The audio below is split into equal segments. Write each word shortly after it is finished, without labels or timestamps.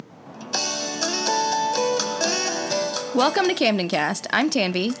Welcome to Camden Cast. I'm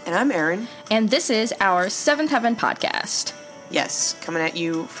Tanvi. And I'm Erin. And this is our Seventh Heaven podcast. Yes, coming at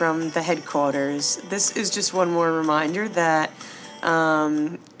you from the headquarters. This is just one more reminder that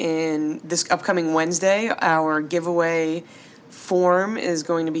in this upcoming Wednesday, our giveaway form is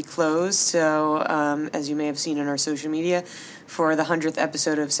going to be closed. So, as you may have seen on our social media, for the 100th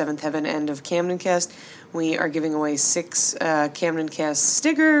episode of Seventh Heaven and of Camden Cast, we are giving away 6 Camden Cast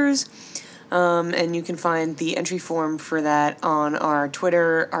stickers. And you can find the entry form for that on our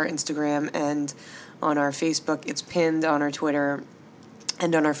Twitter, our Instagram, and on our Facebook. It's pinned on our Twitter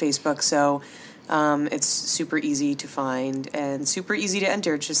and on our Facebook, so it's super easy to find and super easy to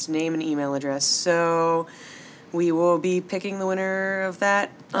enter. It's just a name and email address. So we will be picking the winner of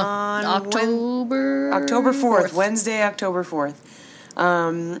that on October 4th, Wednesday, October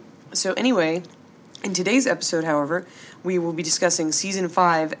 4th. So anyway, in today's episode, however, we will be discussing Season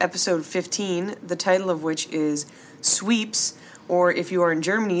 5, Episode 15, the title of which is Sweeps, or if you are in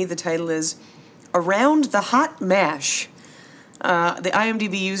Germany, the title is Around the Hot Mash. The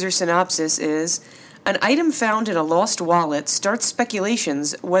IMDb user synopsis is, an item found in a lost wallet starts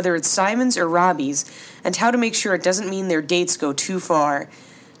speculations whether it's Simon's or Robbie's, and how to make sure it doesn't mean their dates go too far.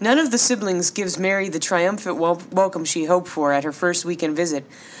 None of the siblings gives Mary the triumphant welcome she hoped for at her first weekend visit,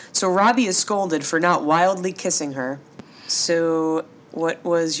 so Robbie is scolded for not wildly kissing her. So, what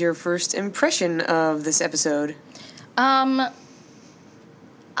was your first impression of this episode? I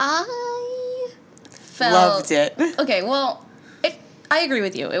felt... Loved it. Okay, well, I agree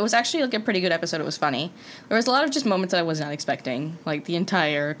with you. It was actually like a pretty good episode. It was funny. There was a lot of just moments that I was not expecting, like the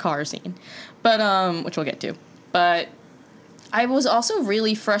entire car scene, but which we'll get to. But I was also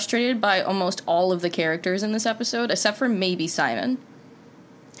really frustrated by almost all of the characters in this episode, except for maybe Simon.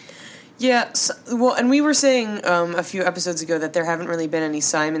 Yeah, well, and we were saying a few episodes ago that there haven't really been any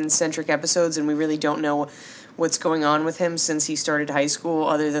Simon-centric episodes, and we really don't know what's going on with him since he started high school,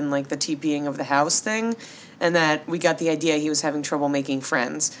 other than, like, the TPing of the house thing, and that we got the idea he was having trouble making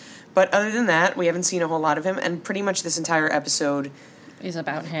friends. But other than that, we haven't seen a whole lot of him, and pretty much this entire episode is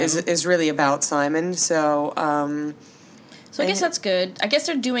about him. Is really about Simon, so... So I guess that's good. I guess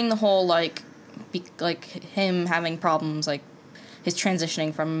they're doing the whole, like him having problems, like, his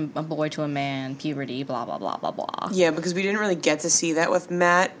transitioning from a boy to a man, puberty, blah, blah, blah, blah, blah. Yeah, because we didn't really get to see that with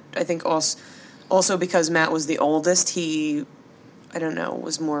Matt. I think also because Matt was the oldest, he, I don't know,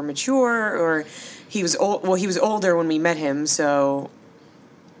 was more mature, or he was old. Well, he was older when we met him, so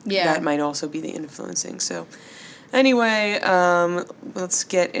yeah, that might also be the influencing. So anyway, let's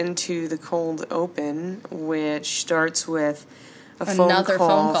get into the cold open, which starts with another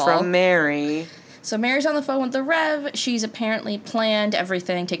phone call from Mary. So Mary's on the phone with the Rev. She's apparently planned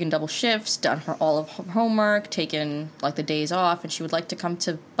everything, taken double shifts, done all of her homework, taken, like, the days off, and she would like to come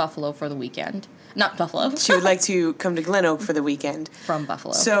to Buffalo for the weekend. Not Buffalo. She would like to come to Glen Oak for the weekend. From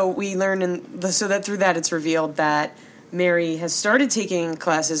Buffalo. So we learn, so that through that it's revealed that Mary has started taking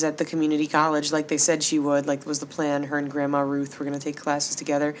classes at the community college like they said she would, like was the plan. Her and Grandma Ruth were going to take classes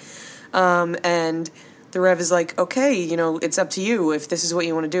together. And the Rev is like, okay, you know, it's up to you if this is what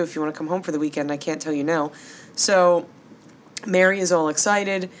you want to do. If you want to come home for the weekend, I can't tell you no. So Mary is all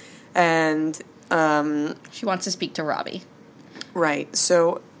excited, and she wants to speak to Robbie. Right.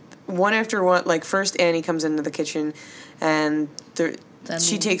 So one after one, like first Annie comes into the kitchen, and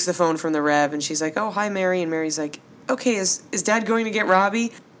she takes the phone from the Rev, and she's like, oh, hi, Mary. And Mary's like, okay, is Dad going to get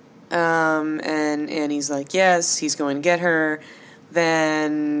Robbie? And Annie's like, yes, he's going to get her.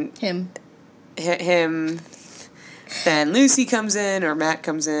 Then... him. Then Lucy comes in, or Matt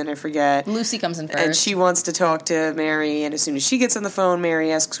comes in, I forget. Lucy comes in first. And she wants to talk to Mary, and as soon as she gets on the phone,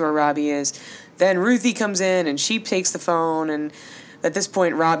 Mary asks where Robbie is. Then Ruthie comes in, and she takes the phone, and at this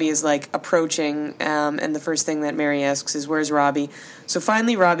point, Robbie is, like, approaching, and the first thing that Mary asks is, where's Robbie? So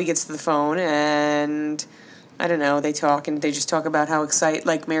finally, Robbie gets to the phone, and I don't know, they talk, and they just talk about how excited,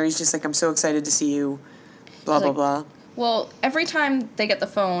 like, Mary's just like, I'm so excited to see you, blah, blah, blah. Well, every time they get the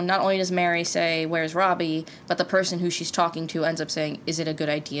phone, not only does Mary say, where's Robbie, but the person who she's talking to ends up saying, is it a good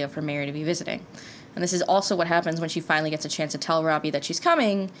idea for Mary to be visiting? And this is also what happens when she finally gets a chance to tell Robbie that she's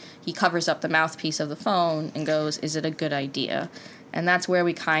coming. He covers up the mouthpiece of the phone and goes, is it a good idea? And that's where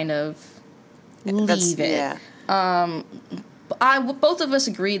we kind of leave it. Yeah. Both of us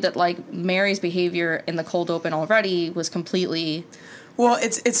agreed that, like, Mary's behavior in the cold open already was completely... Well,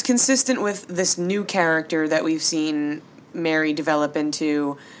 it's consistent with this new character that we've seen Mary develop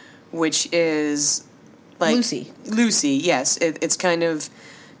into, which is like Lucy, yes. It's kind of,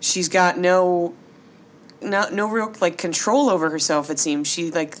 she's got no real like control over herself. It seems she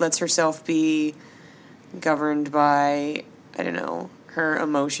like lets herself be governed by, I don't know, her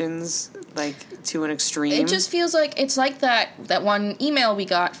emotions. like, to an extreme. It just feels like it's like that one email we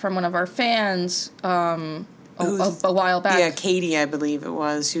got from one of our fans a while back. Yeah, Katie, I believe it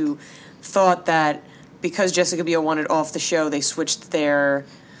was, who thought that because Jessica Biel wanted off the show, they switched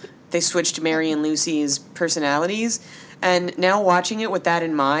Mary and Lucy's personalities. And now watching it with that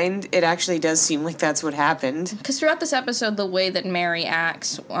in mind, it actually does seem like that's what happened. Because throughout this episode, the way that Mary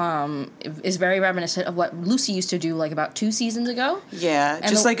acts is very reminiscent of what Lucy used to do, like, about 2 seasons ago. Yeah, and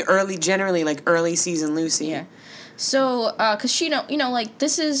just generally early season Lucy. Yeah. So, because she, like,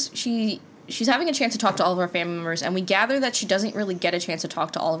 she's having a chance to talk to all of her family members, and we gather that she doesn't really get a chance to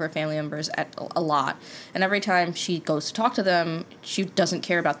talk to all of her family members a lot. And every time she goes to talk to them, she doesn't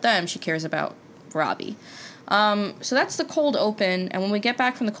care about them, she cares about Robbie. So that's the cold open, and when we get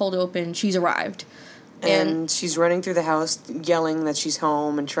back from the cold open, she's arrived. And she's running through the house, yelling that she's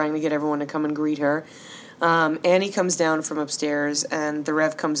home and trying to get everyone to come and greet her. Annie comes down from upstairs, and the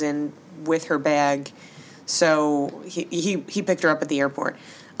Rev comes in with her bag, so he picked her up at the airport.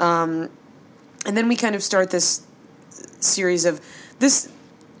 And then we kind of start this series of this.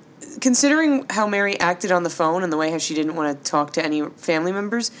 Considering how Mary acted on the phone and the way how she didn't want to talk to any family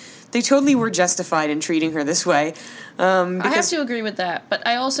members, they totally were justified in treating her this way. I have to agree with that, but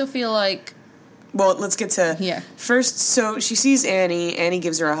I also feel like... Well, let's get to... Yeah. First, so she sees Annie. Annie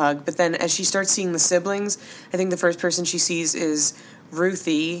gives her a hug, but then as she starts seeing the siblings, I think the first person she sees is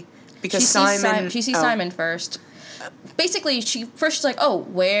Ruthie, because She sees Simon first. Basically, she's like, oh,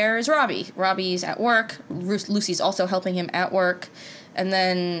 where's Robbie? Robbie's at work. Lucy's also helping him at work. And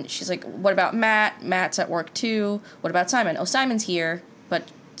then she's like, what about Matt? Matt's at work too. What about Simon? Oh, Simon's here, but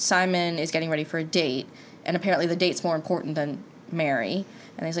Simon is getting ready for a date, and apparently the date's more important than Mary.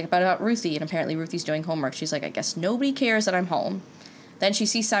 And he's like, about Ruthie, and apparently Ruthie's doing homework. She's like, I guess nobody cares that I'm home. Then she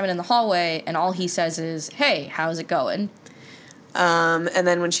sees Simon in the hallway, and all he says is, hey, how's it going? And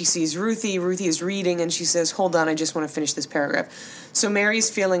then when she sees Ruthie is reading, and she says, hold on, I just want to finish this paragraph. So Mary's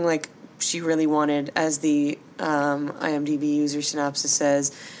feeling like she really wanted, as the IMDb user synopsis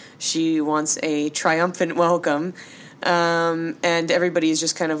says, she wants a triumphant welcome, and everybody is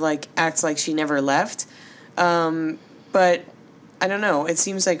just kind of like, acts like she never left. But I don't know, it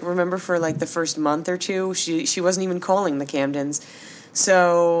seems like, remember for like the first month or two, she wasn't even calling the Camdens.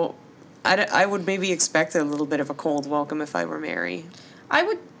 So I would maybe expect a little bit of a cold welcome if I were Mary.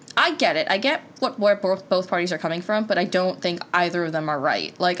 I get it. I get where both parties are coming from, but I don't think either of them are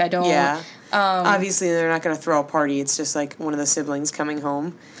right. Like, I don't... Yeah. Obviously, they're not going to throw a party. It's just, like, one of the siblings coming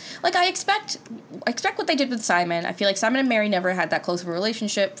home. Like, I expect what they did with Simon. I feel like Simon and Mary never had that close of a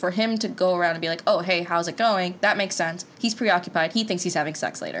relationship. For him to go around and be like, oh, hey, how's it going? That makes sense. He's preoccupied. He thinks he's having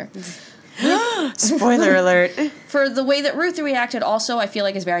sex later. Spoiler alert. For the way that Ruthie reacted also, I feel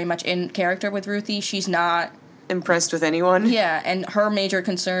like is very much in character with Ruthie. She's not... impressed with anyone. Yeah, and her major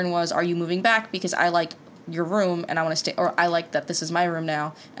concern was, are you moving back? Because I like your room and I want to stay, or I like that this is my room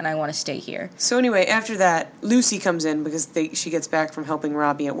now and I want to stay here. So anyway, after that, Lucy comes in because she gets back from helping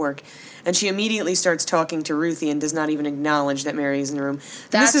Robbie at work, and she immediately starts talking to Ruthie and does not even acknowledge that Mary's in the room.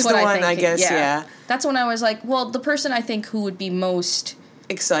 That's this is what the I one, think, I guess, yeah. That's when I was like, well, the person I think who would be most...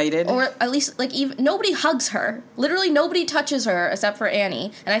 excited. Or at least, like, even nobody hugs her. Literally nobody touches her except for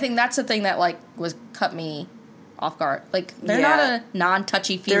Annie. And I think that's the thing that, like, cut me off guard. Like, they're not a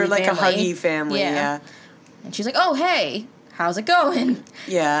non-touchy-feely family. They're like a huggy family, yeah. And she's like, oh, hey, how's it going?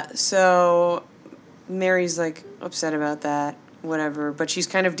 Yeah, so Mary's, like, upset about that, whatever. But she's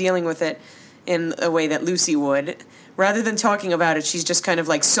kind of dealing with it in a way that Lucy would. Rather than talking about it, she's just kind of,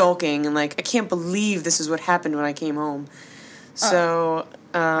 like, sulking and, like, I can't believe this is what happened when I came home. So...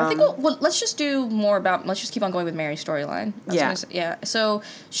 I think let's just keep on going with Mary's storyline. Yeah. So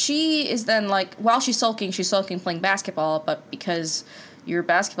she is then, like, while she's sulking playing basketball, but because your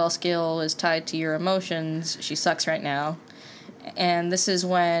basketball skill is tied to your emotions, she sucks right now. And this is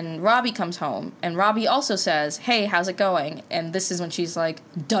when Robbie comes home, and Robbie also says, hey, how's it going? And this is when she's, like,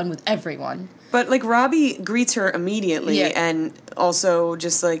 done with everyone. But, like, Robbie greets her immediately, and also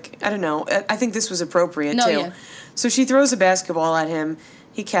just, like, I don't know, I think this was appropriate, too. Yeah. So she throws a basketball at him.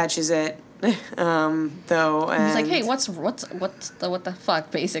 He catches it, though, and... he's like, hey, what the fuck,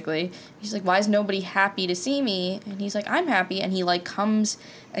 basically. He's like, why is nobody happy to see me? And he's like, I'm happy, and he, like, comes,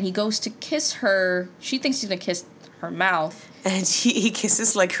 and he goes to kiss her. She thinks he's gonna kiss her mouth. And he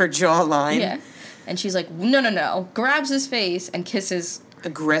kisses, like, her jawline. Yeah. And she's like, no, grabs his face and kisses...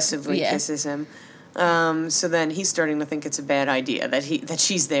 aggressively kisses him. So then he's starting to think it's a bad idea that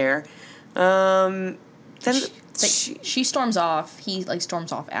she's there. Then... she storms off. He, like,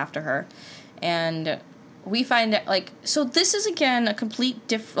 storms off after her. And we find out, like... So this is, again, a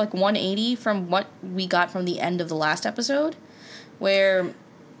complete 180 from what we got from the end of the last episode. Where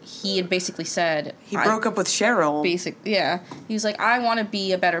he had basically said... He broke up with Cheryl. He was like, I want to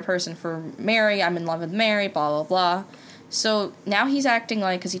be a better person for Mary. I'm in love with Mary, blah, blah, blah. So now he's acting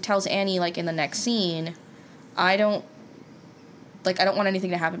like... Because he tells Annie, like, in the next scene, I don't want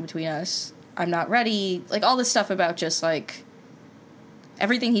anything to happen between us. I'm not ready. Like, all this stuff about just, like...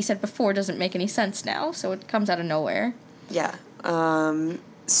 Everything he said before doesn't make any sense now, so it comes out of nowhere. Yeah.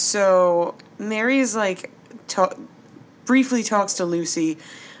 So Mary is, like... briefly talks to Lucy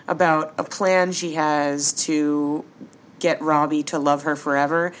about a plan she has to get Robbie to love her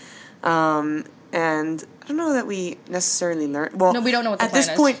forever. And I don't know that we necessarily learn... Well, no, we don't know what the plan is.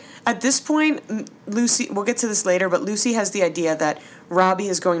 At this point, Lucy... We'll get to this later, but Lucy has the idea that Robbie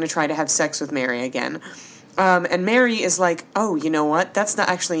is going to try to have sex with Mary again. And Mary is like, oh, you know what? That's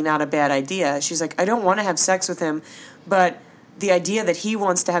not a bad idea. She's like, I don't want to have sex with him, but the idea that he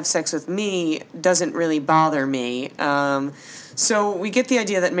wants to have sex with me doesn't really bother me. So we get the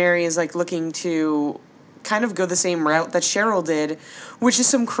idea that Mary is, like, looking to kind of go the same route that Cheryl did, which is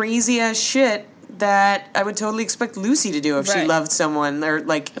some crazy-ass shit that I would totally expect Lucy to do if she loved someone or,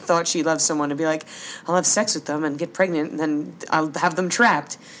 like, thought she loved someone, to be like, I'll have sex with them and get pregnant and then I'll have them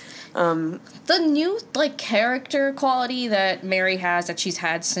trapped. The new, like, character quality that Mary has that she's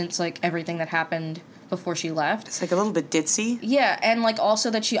had since, like, everything that happened before she left. It's, like, a little bit ditzy. Yeah, and, like,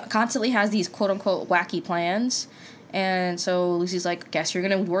 also that she constantly has these quote-unquote wacky plans. And so Lucy's like, guess you're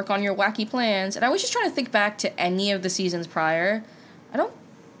going to work on your wacky plans. And I was just trying to think back to any of the seasons prior. I don't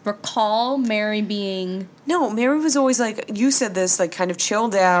recall Mary being... No, Mary was always, like, you said this, like, kind of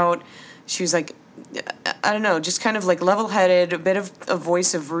chilled out. She was, like, I don't know, just kind of, like, level-headed, a bit of a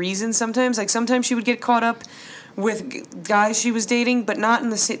voice of reason sometimes. Like, sometimes she would get caught up with guys she was dating, but not to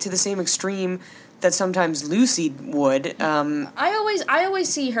the same extreme that sometimes Lucy would. I always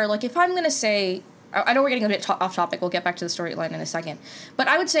see her, like, if I'm going to say... I know we're getting a bit off topic. We'll get back to the storyline in a second. But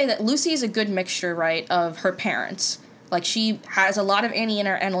I would say that Lucy is a good mixture, right, of her parents. Like, she has a lot of Annie in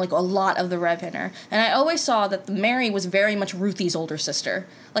her and, like, a lot of the Rev in her. And I always saw that Mary was very much Ruthie's older sister.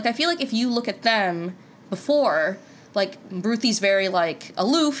 Like, I feel like if you look at them before, like, Ruthie's very, like,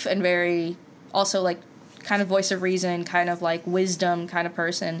 aloof and very also, like, kind of voice of reason, kind of, like, wisdom kind of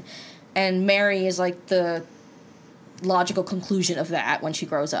person. And Mary is, like, the logical conclusion of that when she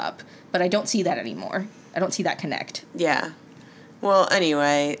grows up. But I don't see that anymore. I don't see that connect. Yeah. Well,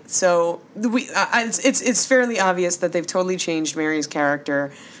 anyway, so it's fairly obvious that they've totally changed Mary's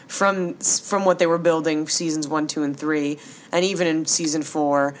character from what they were building seasons 1, 2, and 3, and even in season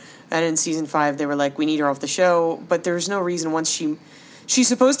 4 and in season 5 they were like, we need her off the show. But there's no reason once she's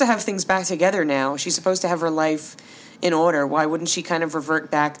supposed to have things back together now. She's supposed to have her life in order. Why wouldn't she kind of revert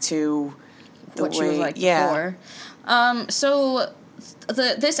back to what she was like before? So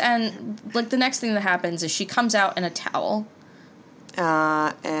the next thing that happens is she comes out in a towel.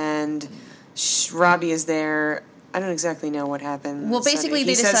 And Robbie is there. I don't exactly know what happened. Well, basically,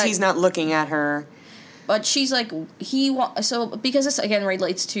 he says he's not looking at her. But she's like, because this, again,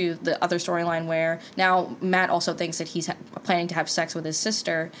 relates to the other storyline where now Matt also thinks that he's planning to have sex with his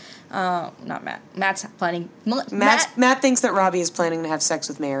sister. Not Matt. Matt's planning... Matt thinks that Robbie is planning to have sex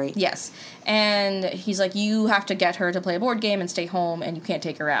with Mary. Yes. And he's like, you have to get her to play a board game and stay home, and you can't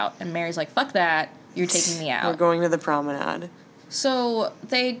take her out. And Mary's like, fuck that. You're taking me out. We're going to the promenade. So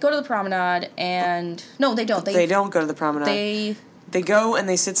they go to the promenade, and... No, they don't. They don't go to the promenade. They go and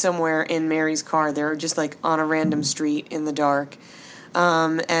they sit somewhere in Mary's car. They're just, like, on a random street in the dark.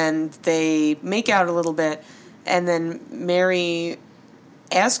 And they make out a little bit, and then Mary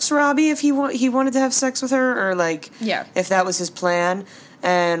asks Robbie if he wanted to have sex with her, or, like, if that was his plan.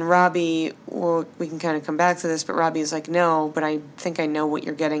 And Robbie, well, we can kind of come back to this, but Robbie is like, no, but I think I know what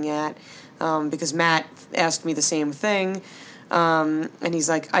you're getting at, because Matt asked me the same thing. And he's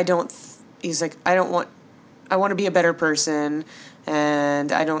like, I want to be a better person,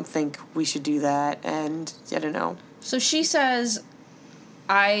 and I don't think we should do that, and I don't know. So she says,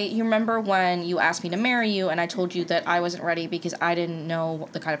 you remember when you asked me to marry you, and I told you that I wasn't ready because I didn't know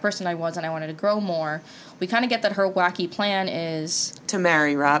the kind of person I was, and I wanted to grow more. We kind of get that her wacky plan is... to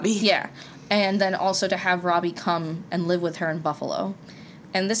marry Robbie. Yeah, and then also to have Robbie come and live with her in Buffalo.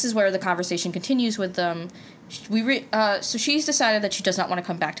 And this is where the conversation continues with them. So she's decided that she does not want to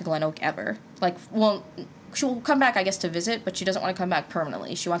come back to Glen Oak ever. Like, well, she'll come back, I guess, to visit, but she doesn't want to come back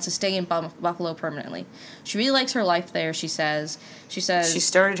permanently. She wants to stay in Buffalo permanently. She really likes her life there, she says. She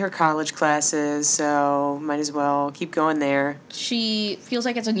started her college classes, so might as well keep going there. She feels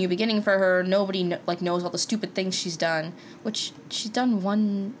like it's a new beginning for her. Nobody, knows all the stupid things she's done, which she's done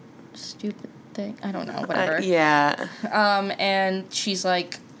one stupid thing. I don't know, whatever. Yeah. And she's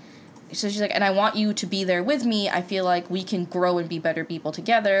like... so she's like, and I want you to be there with me. I feel like we can grow and be better people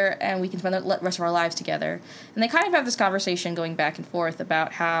together, and we can spend the rest of our lives together. And they kind of have this conversation going back and forth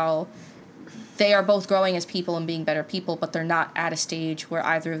about how they are both growing as people and being better people, but they're not at a stage where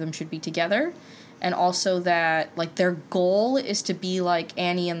either of them should be together. And also that, like, their goal is to be like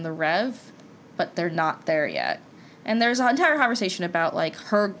Annie and the Rev, but they're not there yet. And there's an entire conversation about, like,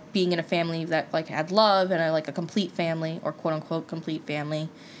 her being in a family that, like, had love and, a complete family, or quote-unquote complete family.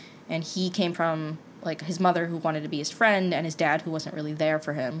 And he came from, like, his mother who wanted to be his friend and his dad who wasn't really there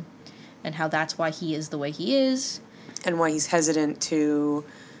for him. And how that's why he is the way he is. And why he's hesitant to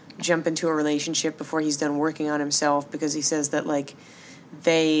jump into a relationship before he's done working on himself, because he says that, like,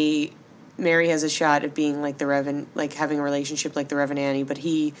 Mary has a shot at being like the Rev and, like, having a relationship like the Rev and Annie, but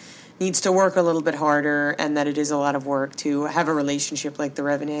he needs to work a little bit harder, and that it is a lot of work to have a relationship like the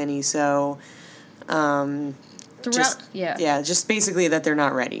Rev and Annie. So, just basically that they're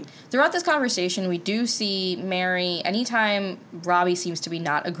not ready. Throughout this conversation, we do see Mary, anytime Robbie seems to be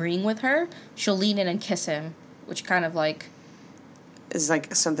not agreeing with her, she'll lean in and kiss him, which kind of, like, is,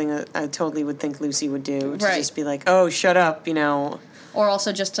 like, something that I totally would think Lucy would do, to just be like, oh, shut up, you know. Or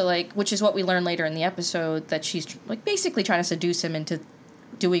also just to, like, which is what we learn later in the episode, that she's, like, basically trying to seduce him into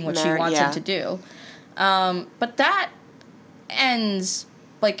doing what she wants him to do. But that ends,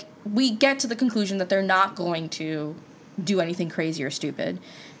 like, we get to the conclusion that they're not going to do anything crazy or stupid.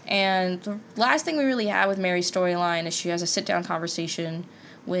 And the last thing we really have with Mary's storyline is she has a sit-down conversation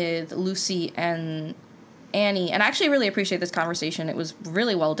with Lucy and Annie. And I actually really appreciate this conversation. It was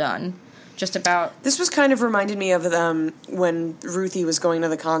really well done. Just about... This was kind of reminded me of when Ruthie was going to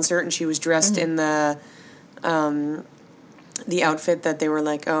the concert and she was dressed in the outfit that they were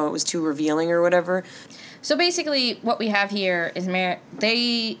like, oh, it was too revealing or whatever. So basically what we have here is at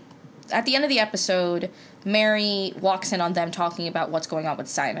the end of the episode, Mary walks in on them talking about what's going on with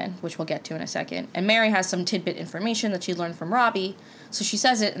Simon, which we'll get to in a second. And Mary has some tidbit information that she learned from Robbie, so she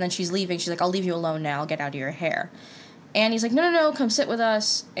says it, and then she's leaving. She's like, I'll leave you alone now. Get out of your hair. And he's like, no, come sit with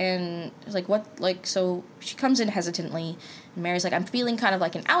us. And he's like, what? Like, so she comes in hesitantly. And Mary's like, I'm feeling kind of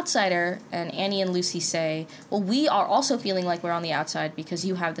like an outsider. And Annie and Lucy say, well, we are also feeling like we're on the outside because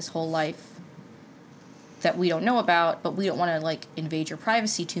you have this whole life that we don't know about, but we don't want to, like, invade your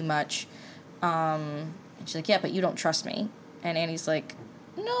privacy too much. And she's like, yeah, but you don't trust me. And Annie's like,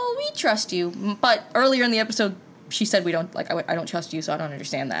 no, we trust you. But earlier in the episode, she said we don't, like, I don't trust you, so I don't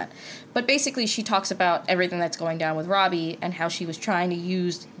understand that. But basically, she talks about everything that's going down with Robbie and how she was trying to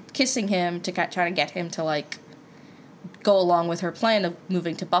use kissing him to try to get him to, like, go along with her plan of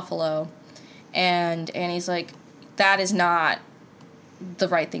moving to Buffalo. And Annie's like, that is not the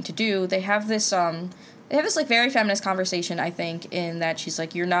right thing to do. They have this like very feminist conversation, I think, in that she's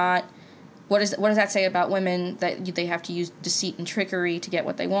like, you're not, what does that say about women, that they have to use deceit and trickery to get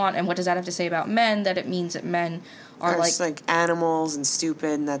what they want, and what does that have to say about men, that it means that men are like animals and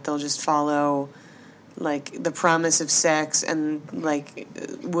stupid, and that they'll just follow, like, the promise of sex, and, like,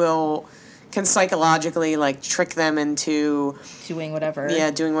 can psychologically, like, trick them into doing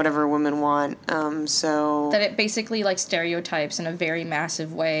whatever women want. So that it basically, like, stereotypes in a very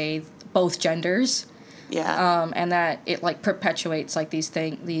massive way both genders. Yeah. And that it, like, perpetuates, like,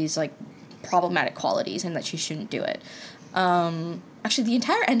 these like problematic qualities, and that she shouldn't do it. Actually, the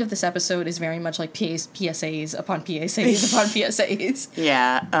entire end of this episode is very much like PSAs upon PSAs upon PSAs.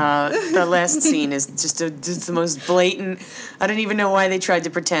 Yeah, the last scene is just the most blatant. I don't even know why they tried to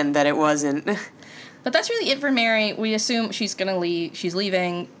pretend that it wasn't. But that's really it for Mary. We assume she's gonna leave. She's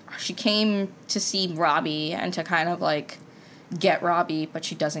leaving. She came to see Robbie and to kind of, like, get Robbie, but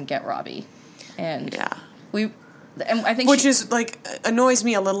she doesn't get Robbie. And I think which is, like, annoys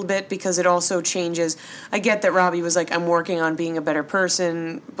me a little bit, because it also changes. I get that Robbie was like, I'm working on being a better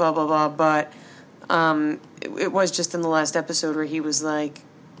person, blah, blah, blah, but it was just in the last episode where he was like,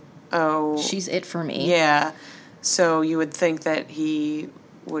 oh... she's it for me. Yeah. So you would think that he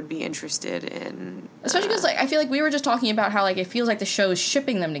would be interested in... Especially because, like, I feel like we were just talking about how, like, it feels like the show is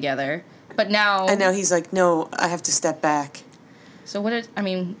shipping them together, but now... And now he's like, no, I have to step back. So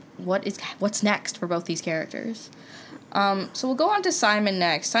what's next for both these characters? So we'll go on to Simon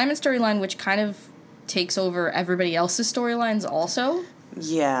next. Simon's storyline, which kind of takes over everybody else's storylines also.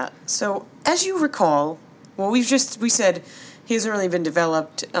 Yeah. So as you recall, well, we said he hasn't really been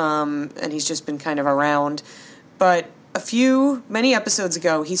developed, and he's just been kind of around. But many episodes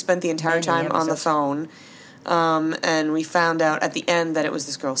ago, he spent the entire time on the phone. And we found out at the end that it was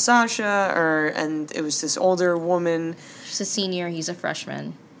this girl, Sasha, and it was this older woman. She's a senior, he's a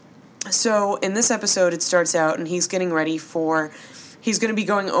freshman. So in this episode, it starts out, and he's getting ready he's going to be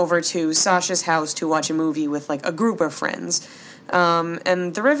going over to Sasha's house to watch a movie with, like, a group of friends.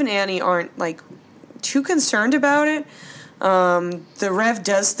 And the Rev and Annie aren't, like, too concerned about it. The Rev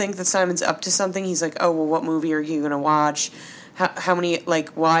does think that Simon's up to something. He's like, oh, well, what movie are you going to watch? How many, like,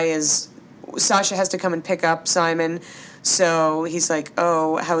 why is... Sasha has to come and pick up Simon. So he's like,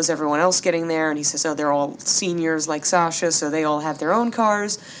 oh, how is everyone else getting there? And he says, oh, they're all seniors like Sasha, so they all have their own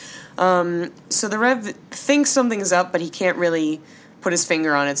cars. So the Rev thinks something's up, but he can't really put his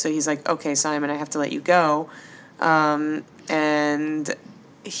finger on it. So he's like, okay, Simon, I have to let you go. And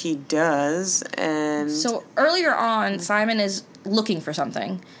he does. And so earlier on, Simon is looking for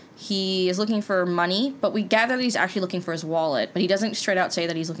something. He is looking for money, but we gather that he's actually looking for his wallet, but he doesn't straight out say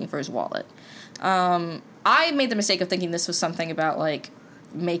that he's looking for his wallet. I made the mistake of thinking this was something about, like,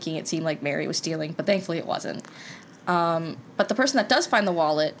 making it seem like Mary was stealing, but thankfully it wasn't. But the person that does find the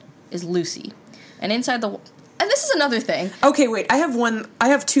wallet is Lucy. And inside the... And this is another thing. Okay, wait, I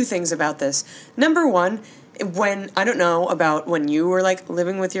have two things about this. Number one, when, I don't know about when you were, like,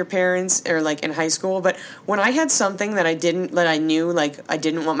 living with your parents or, like, in high school, but when I had something that I knew, like, I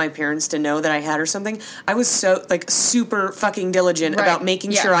didn't want my parents to know that I had or something, I was so, like, super fucking diligent about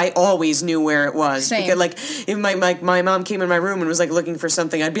making sure I always knew where it was. Same. Because, like, if my mom came in my room and was, like, looking for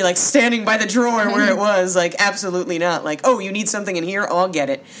something, I'd be, like, standing by the drawer where it was, like, absolutely not. Like, oh, you need something in here? I'll get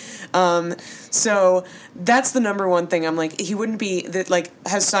it. So that's the number one thing. I'm like, he wouldn't be that, like,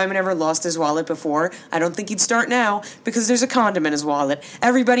 has Simon ever lost his wallet before? I don't think he'd start now because there's a condom in his wallet.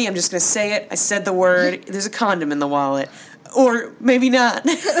 Everybody, I'm just going to say it. I said the word. There's a condom in the wallet. Or maybe not.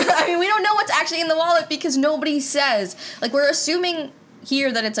 I mean, we don't know what's actually in the wallet because nobody says. Like, we're assuming here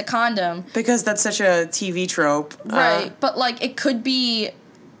that it's a condom. Because that's such a TV trope. Right. But, like, it could be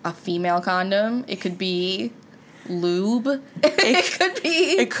a female condom. It could be... lube.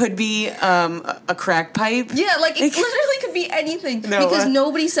 It could be a crack pipe. Yeah, like it literally could be anything because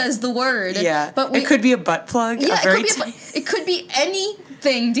nobody says the word. Yeah, but it could be a butt plug. Yeah, it could be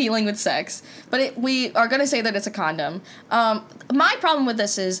anything dealing with sex. But we are going to say that it's a condom. My problem with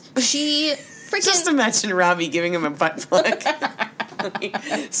this is she freaking... Just imagine Robbie giving him a butt plug.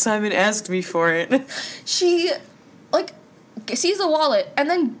 Simon asked me for it. She, like... sees the wallet and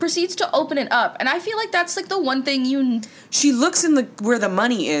then proceeds to open it up, and I feel like that's like the one thing she looks in where the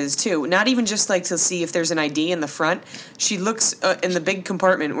money is too, not even just like to see if there's an ID in the front. She looks in the big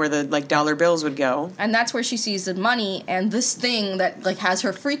compartment where the like dollar bills would go, and that's where she sees the money and this thing that like has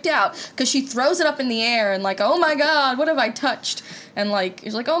her freaked out because she throws it up in the air and like, oh my god, what have I touched? And like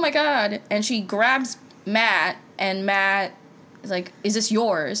she's like, oh my god, and she grabs Matt, and Matt is like, is this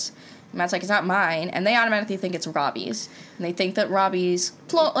yours? Matt's like, it's not mine, and they automatically think it's Robbie's. And they think that Robbie's...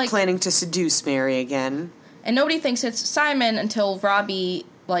 planning to seduce Mary again. And nobody thinks it's Simon until Robbie,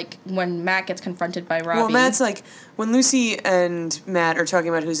 like, when Matt gets confronted by Robbie. Well, Matt's like, when Lucy and Matt are talking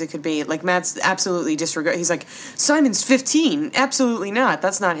about whose it could be, like, Matt's absolutely disregard. He's like, Simon's 15. Absolutely not.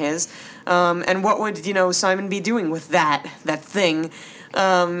 That's not his. And what would, Simon be doing with that thing?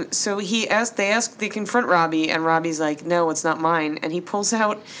 So they confront Robbie, and Robbie's like, no, it's not mine. And he pulls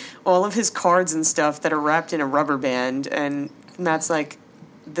out all of his cards and stuff that are wrapped in a rubber band, and Matt's like,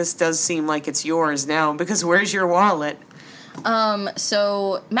 this does seem like it's yours now, because where's your wallet?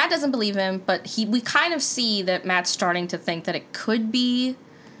 So Matt doesn't believe him, but we kind of see that Matt's starting to think that it could be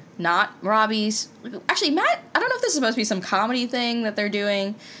not Robbie's. Actually, Matt, I don't know if this is supposed to be some comedy thing that they're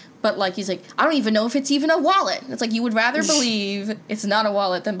doing, but, like, he's like, I don't even know if it's even a wallet. It's like, you would rather believe it's not a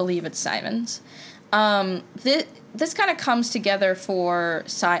wallet than believe it's Simon's. This kind of comes together for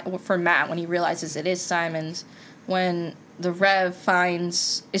Matt when he realizes it is Simon's, when the Rev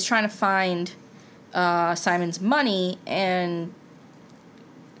is trying to find Simon's money, and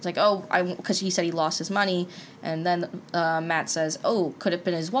it's like, oh, because he said he lost his money, and then Matt says, oh, could it have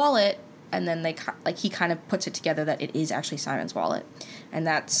been his wallet? And then he kind of puts it together that it is actually Simon's wallet. And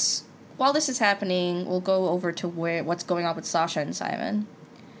that's, while this is happening, we'll go over to what's going on with Sasha and Simon.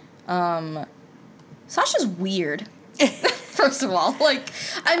 Sasha's weird, first of all. Like,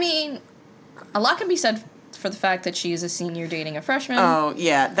 I mean, a lot can be said for the fact that she is a senior dating a freshman. Oh,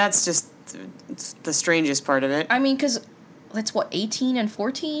 yeah, that's just the strangest part of it. I mean, because that's, 18 and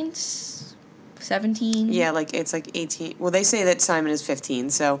 14? 17? Yeah, like, it's like 18. Well, they say that Simon is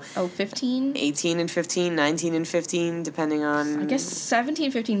 15, so... Oh, 15? 18 and 15, 19 and 15, depending on... I guess 17,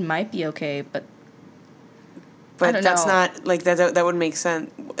 15 might be okay, but that's not, like, that would make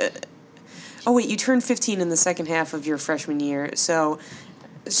sense. Oh, wait, you turned 15 in the second half of your freshman year, so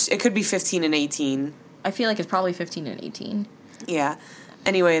it could be 15 and 18. I feel like it's probably 15 and 18. Yeah.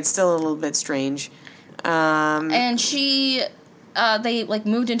 Anyway, it's still a little bit strange. And she... they, like,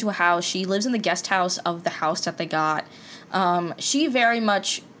 moved into a house. She lives in the guest house of the house that they got. She very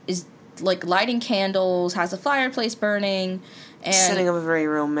much is, like, lighting candles, has a fireplace burning, And setting up a very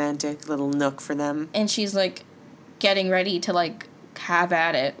romantic little nook for them. And she's, like, getting ready to, like, have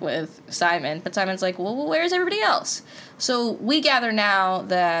at it with Simon. But Simon's like, well, where's everybody else? So we gather now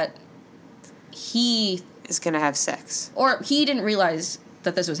that he... is going to have sex. Or he didn't realize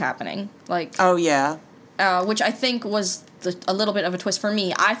that this was happening. Like... Oh, yeah. Which I think was a little bit of a twist for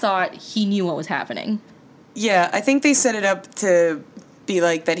me. I thought he knew what was happening. Yeah, I think they set it up to be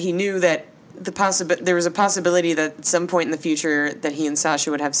like that he knew that there was a possibility that at some point in the future that he and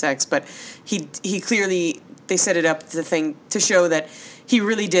Sasha would have sex, but he clearly, they set it up to show that he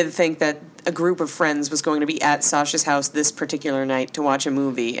really did think that a group of friends was going to be at Sasha's house this particular night to watch a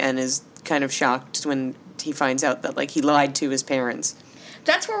movie, and is kind of shocked when he finds out that, like, he lied to his parents.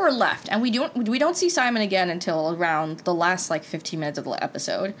 That's where we're left, and we don't see Simon again until around the last, like, 15 minutes of the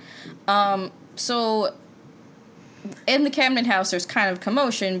episode. So in the Camden house, there's kind of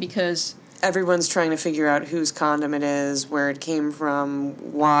commotion because everyone's trying to figure out whose condom it is, where it came from,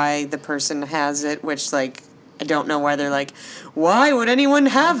 why the person has it, which, like, I don't know why they're like, why would anyone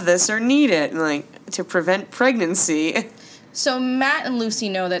have this or need it? And, like, to prevent pregnancy. So Matt and Lucy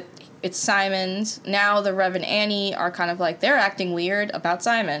know that it's Simon's. Now the Rev and Annie are kind of like, they're acting weird about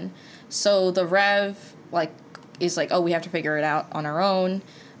Simon. So the Rev, like, is like, oh, we have to figure it out on our own.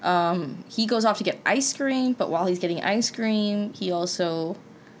 He goes off to get ice cream, but while he's getting ice cream, he also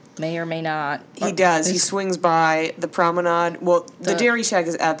may or may not. He does. He swings by the promenade. Well, the Dairy Shack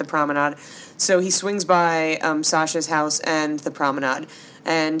is at the promenade, so he swings by Sasha's house and the promenade,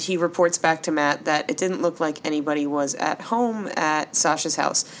 and he reports back to Matt that it didn't look like anybody was at home at Sasha's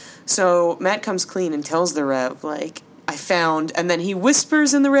house. So Matt comes clean and tells the Rev, like, I found, and then he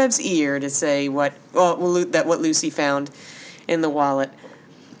whispers in the Rev's ear to say what Lucy found in the wallet.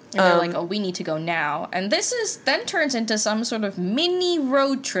 And they're like, oh, we need to go now. And this then turns into some sort of mini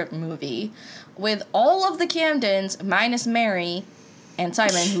road trip movie with all of the Camdens, minus Mary and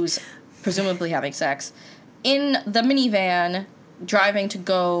Simon, who's presumably having sex, in the minivan driving to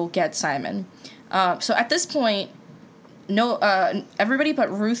go get Simon. So at this point, everybody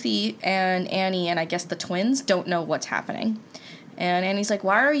but Ruthie and Annie and I guess the twins don't know what's happening. And Annie's like,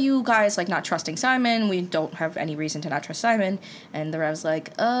 why are you guys, like, not trusting Simon? We don't have any reason to not trust Simon. And the Rev's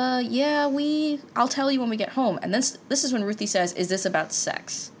like, yeah, I'll tell you when we get home. And this is when Ruthie says, is this about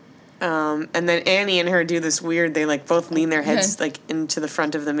sex? And then Annie and her do this weird, they, like, both lean their heads, like, into the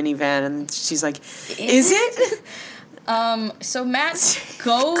front of the minivan. And she's like, is it? So Matt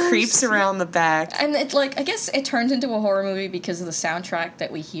goes... creeps around the back. And it, like, I guess it turns into a horror movie because of the soundtrack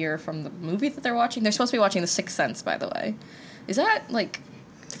that we hear from the movie that they're watching. They're supposed to be watching The Sixth Sense, by the way. Is that, like,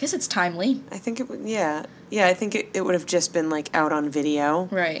 I guess it's timely. I think it would, yeah. Yeah, I think it would have just been, like, out on video.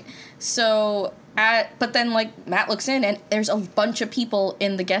 Right. So, but then, like, Matt looks in, and there's a bunch of people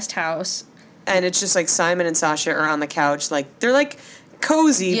in the guest house. And it's just, like, Simon and Sasha are on the couch. Like, they're, like,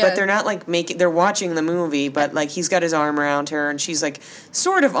 cozy, but they're not, like, they're watching the movie, but, like, he's got his arm around her, and she's, like,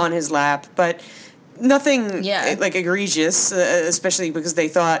 sort of on his lap, but... nothing, like, egregious, especially because he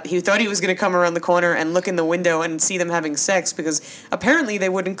thought he was going to come around the corner and look in the window and see them having sex, because apparently they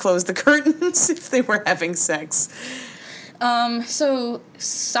wouldn't close the curtains if they were having sex. So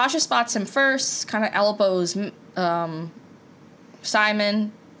Sasha spots him first, kind of elbows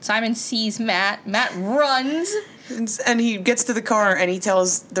Simon. Simon sees Matt. Matt runs. And he gets to the car and he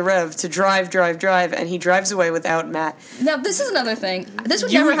tells the Rev to drive, and he drives away without Matt. Now, this is another thing. This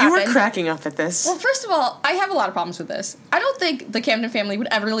would never happen. You were cracking up at this. Well, first of all, I have a lot of problems with this. I don't think the Camden family would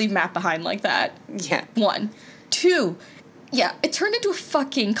ever leave Matt behind like that. Yeah. 1. 2, yeah, it turned into a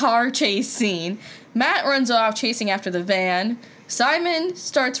fucking car chase scene. Matt runs off chasing after the van. Simon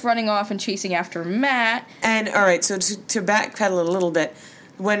starts running off and chasing after Matt. And, all right, so to backpedal a little bit,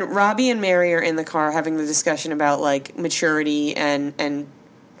 when Robbie and Mary are in the car having the discussion about, like, maturity and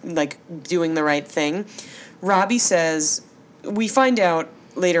like, doing the right thing, Robbie says, we find out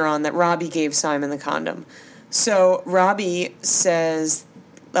later on that Robbie gave Simon the condom. So Robbie says,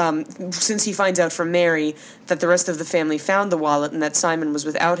 since he finds out from Mary that the rest of the family found the wallet and that Simon was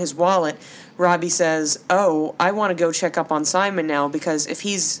without his wallet, Robbie says, oh, I want to go check up on Simon now, because if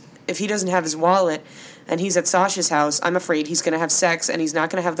he doesn't have his wallet and he's at Sasha's house, I'm afraid he's going to have sex and he's not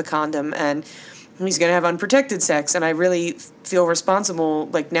going to have the condom and he's going to have unprotected sex. And I really feel responsible,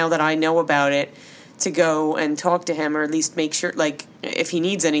 like, now that I know about it, to go and talk to him, or at least make sure, like, if he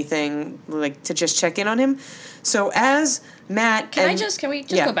needs anything, like, to just check in on him. So as Matt Can we just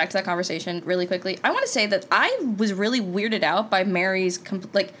go back to that conversation really quickly? I want to say that I was really weirded out by Mary's,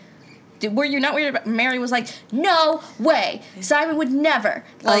 were you not weirded about? Mary was like, no way, Simon would never.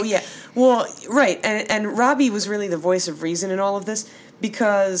 Like, oh, yeah. Well, right. And Robbie was really the voice of reason in all of this,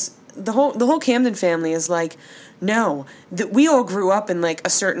 because the whole Camden family is like, no, that we all grew up in like a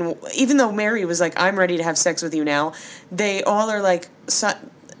certain. Even though Mary was like, I'm ready to have sex with you now, they all are like.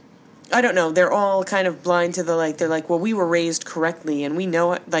 I don't know. They're all kind of blind to the like. They're like, well, we were raised correctly, and we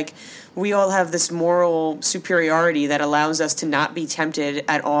know it. Like, we all have this moral superiority that allows us to not be tempted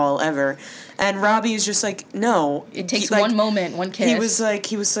at all ever. And Robbie is just like, no. It takes one moment, one kiss.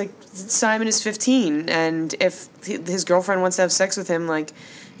 He was like, Simon is 15, and if his girlfriend wants to have sex with him, like,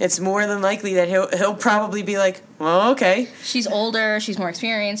 it's more than likely that he'll probably be like, well, okay. She's older, she's more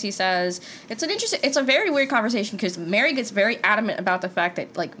experienced, he says. It's a very weird conversation because Mary gets very adamant about the fact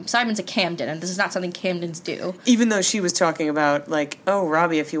that, like, Simon's a Camden, and this is not something Camdens do. Even though she was talking about, like, oh,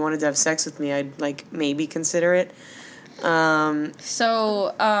 Robbie, if you wanted to have sex with me, I'd, like, maybe consider it.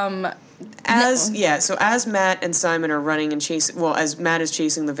 So as Matt and Simon are running and chasing, well, as Matt is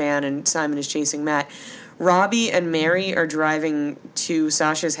chasing the van and Simon is chasing Matt, Robbie and Mary are driving to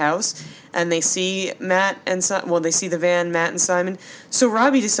Sasha's house, and they see they see the van, Matt and Simon. So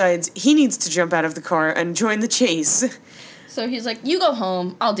Robbie decides he needs to jump out of the car and join the chase. So he's like, you go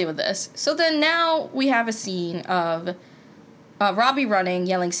home, I'll deal with this. So then now we have a scene of Robbie running,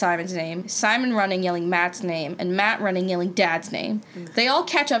 yelling Simon's name, Simon running, yelling Matt's name, and Matt running, yelling Dad's name. They all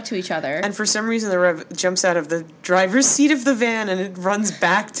catch up to each other. And for some reason, the Rev jumps out of the driver's seat of the van and it runs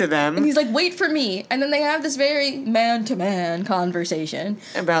back to them. And he's like, wait for me. And then they have this very man-to-man conversation.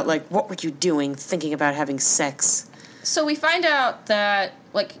 About, like, what were you doing thinking about having sex? So we find out that,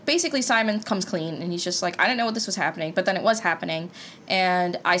 like, basically Simon comes clean, and he's just like, I didn't know what this was happening, but then it was happening,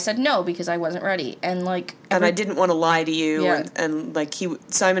 and I said no because I wasn't ready, and, like... And I didn't want to lie to you, yeah. and like,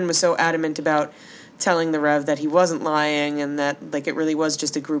 Simon was so adamant about telling the Rev that he wasn't lying, and that, like, it really was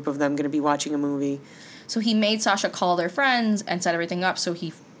just a group of them going to be watching a movie. So he made Sasha call their friends and set everything up so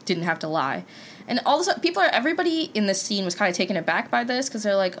he didn't have to lie. And all of a sudden, everybody in this scene was kind of taken aback by this, because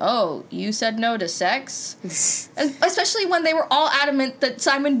they're like, oh, you said no to sex? And especially when they were all adamant that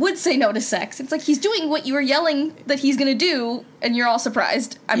Simon would say no to sex. It's like, he's doing what you were yelling that he's going to do, and you're all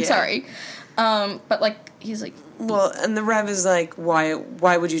surprised. I'm sorry. But, like, he's like... Well, and the Rev is like, why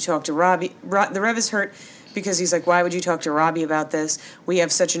would you talk to Robbie? The Rev is hurt because he's like, why would you talk to Robbie about this? We have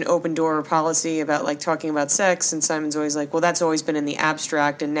such an open door policy about, like, talking about sex, and Simon's always like, well, that's always been in the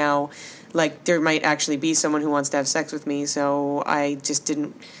abstract, and now... like, there might actually be someone who wants to have sex with me, so I just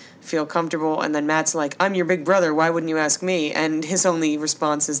didn't feel comfortable. And then Matt's like, I'm your big brother, why wouldn't you ask me? And his only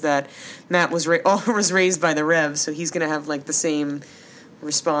response is that Matt was raised by the Rev, so he's going to have, like, the same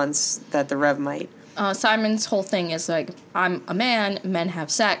response that the Rev might. Simon's whole thing is, like, I'm a man, men have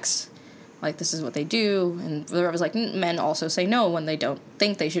sex. Like, this is what they do. And the Rev was like, men also say no when they don't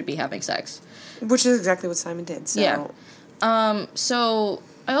think they should be having sex. Which is exactly what Simon did, so... Yeah. So...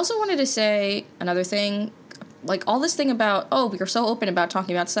 I also wanted to say another thing, like, all this thing about, oh, we're so open about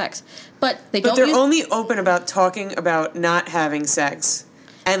talking about sex, but they're only open about talking about not having sex.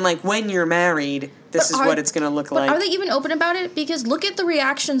 And, like, when you're married, this is what it's going to look like. But are they even open about it? Because look at the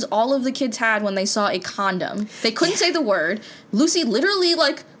reactions all of the kids had when they saw a condom. They couldn't say the word. Lucy literally,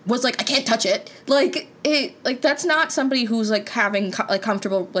 like, was like, I can't touch it. Like, that's not somebody who's, like, having, like,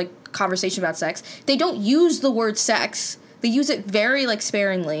 comfortable, like, conversation about sex. They don't use the word sex. They use it very, like,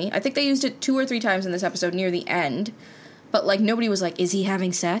 sparingly. I think they used it 2 or 3 times in this episode near the end. But, like, nobody was like, is he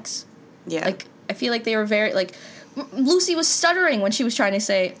having sex? Yeah. Like, I feel like they were very, like... Lucy was stuttering when she was trying to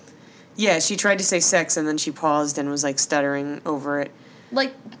say... Yeah, she tried to say sex, and then she paused and was, like, stuttering over it.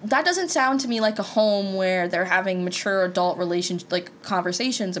 Like, that doesn't sound to me like a home where they're having mature adult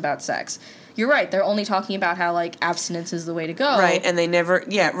conversations about sex. You're right, they're only talking about how, like, abstinence is the way to go. Right, and they never...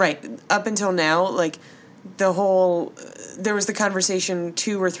 Yeah, right. Up until now, like... there was the conversation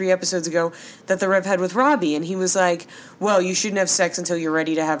 2 or 3 episodes ago that the Rev had with Robbie, and he was like, well, you shouldn't have sex until you're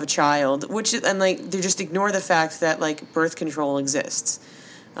ready to have a child, and, like, they just ignore the fact that, like, birth control exists.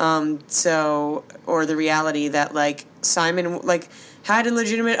 Or the reality that, like, Simon, like, had a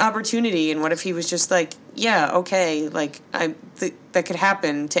legitimate opportunity, and what if he was just like, yeah, okay, like, that could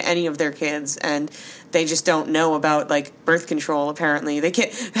happen to any of their kids, and they just don't know about, like, birth control, apparently. They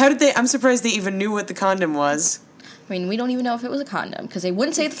can't, I'm surprised they even knew what the condom was. I mean, we don't even know if it was a condom, because they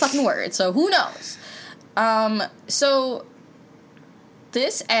wouldn't say the fucking word, so who knows? So,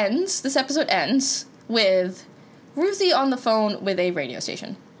 this episode ends with Ruthie on the phone with a radio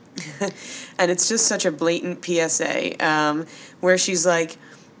station. And it's just such a blatant PSA, where she's like,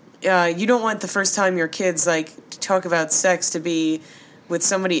 you don't want the first time your kids, like, talk about sex to be with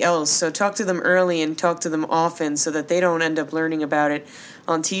somebody else, so talk to them early and talk to them often so that they don't end up learning about it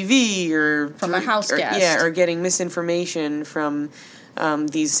on TV or... From a house guest. Yeah, or getting misinformation from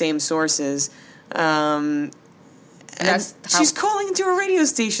these same sources. And And that's how, she's calling into a radio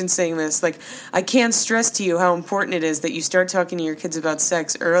station saying this. Like, I can't stress to you how important it is that you start talking to your kids about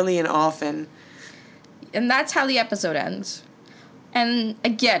sex early and often. And that's how the episode ends. And I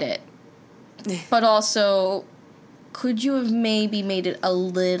get it. But also, could you have maybe made it a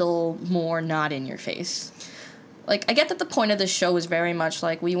little more not in your face? Like, I get that the point of this show is very much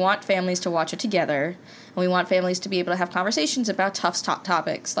like, we want families to watch it together, and we want families to be able to have conversations about tough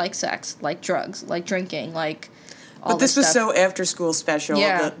topics, like sex, like drugs, like drinking, like all But this was stuff. so after-school special,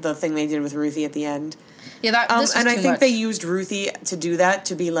 Yeah. the thing they did with Ruthie at the end. Yeah, this was and I too think much. they used Ruthie to do that,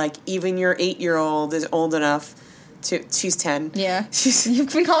 to be like, even your 8-year-old is old enough to... She's 10. Yeah. She's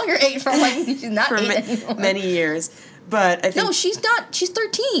You've been calling her 8 for, like, she's not for 8 anymore. many years. But I think... No, she's not. She's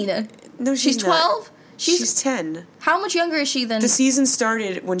 13. No, She's not. 12? She's 10. How much younger is she than... The season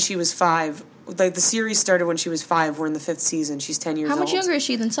started when she was 5. Like, the series started when she was 5. We're in the 5th season. She's 10 years How old. much younger is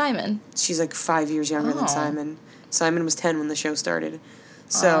she than Simon? She's like 5 years younger Oh. than Simon. Simon was 10 when the show started.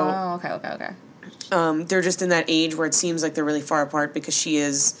 So, Oh, okay. they're just in that age where it seems like they're really far apart because she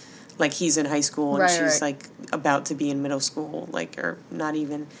is, like, he's in high school and Right, she's, right. like, about to be in middle school, like, or not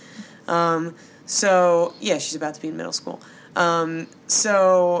even. So, yeah, she's about to be in middle school.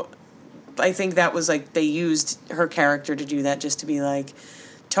 So, I think that was, like, they used her character to do that, just to be like,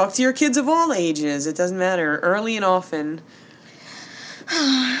 talk to your kids of all ages. It doesn't matter. Early and often.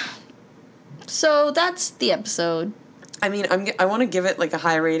 So that's the episode. I mean, I want to give it, like, a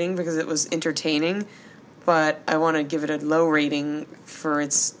high rating because it was entertaining, but I want to give it a low rating for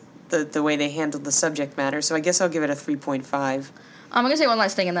the way they handled the subject matter. So I guess I'll give it a 3.5. I'm going to say one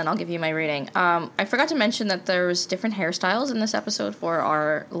last thing, and then I'll give you my rating. I forgot to mention that there was different hairstyles in this episode for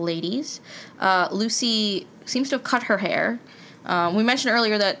our ladies. Lucy seems to have cut her hair. We mentioned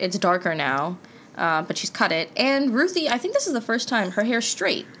earlier that it's darker now, but she's cut it. And Ruthie, I think this is the first time her hair's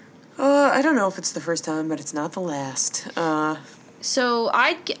straight. I don't know if it's the first time, but it's not the last. So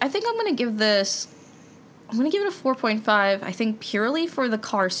I think I'm going to give this... I'm going to give it a 4.5, I think, purely for the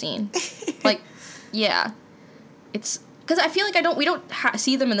car scene. Like, yeah. It's... Because I feel like we don't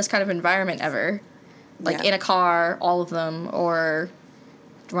see them in this kind of environment ever. Like, Yeah. in a car, all of them, or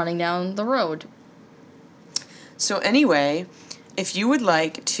running down the road. So anyway, if you would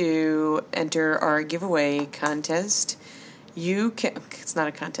like to enter our giveaway contest, you can... It's not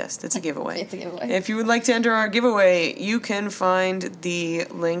a contest, it's a giveaway. It's a giveaway. If you would like to enter our giveaway, you can find the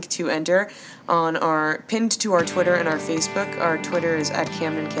link to enter on pinned to our Twitter and our Facebook. Our Twitter is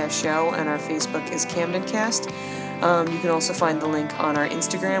 @CamdenCastShow, and our Facebook is CamdenCast. You can also find the link on our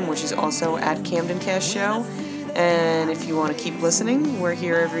Instagram, which is also @CamdenCastShow. And if you want to keep listening, we're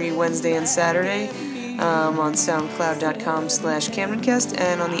here every Wednesday and Saturday on SoundCloud.com/CamdenCast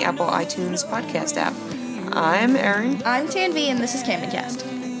and on the Apple iTunes podcast app. I'm Aaron. I'm Tanvi, and this is CamdenCast.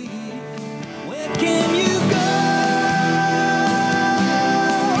 Where can you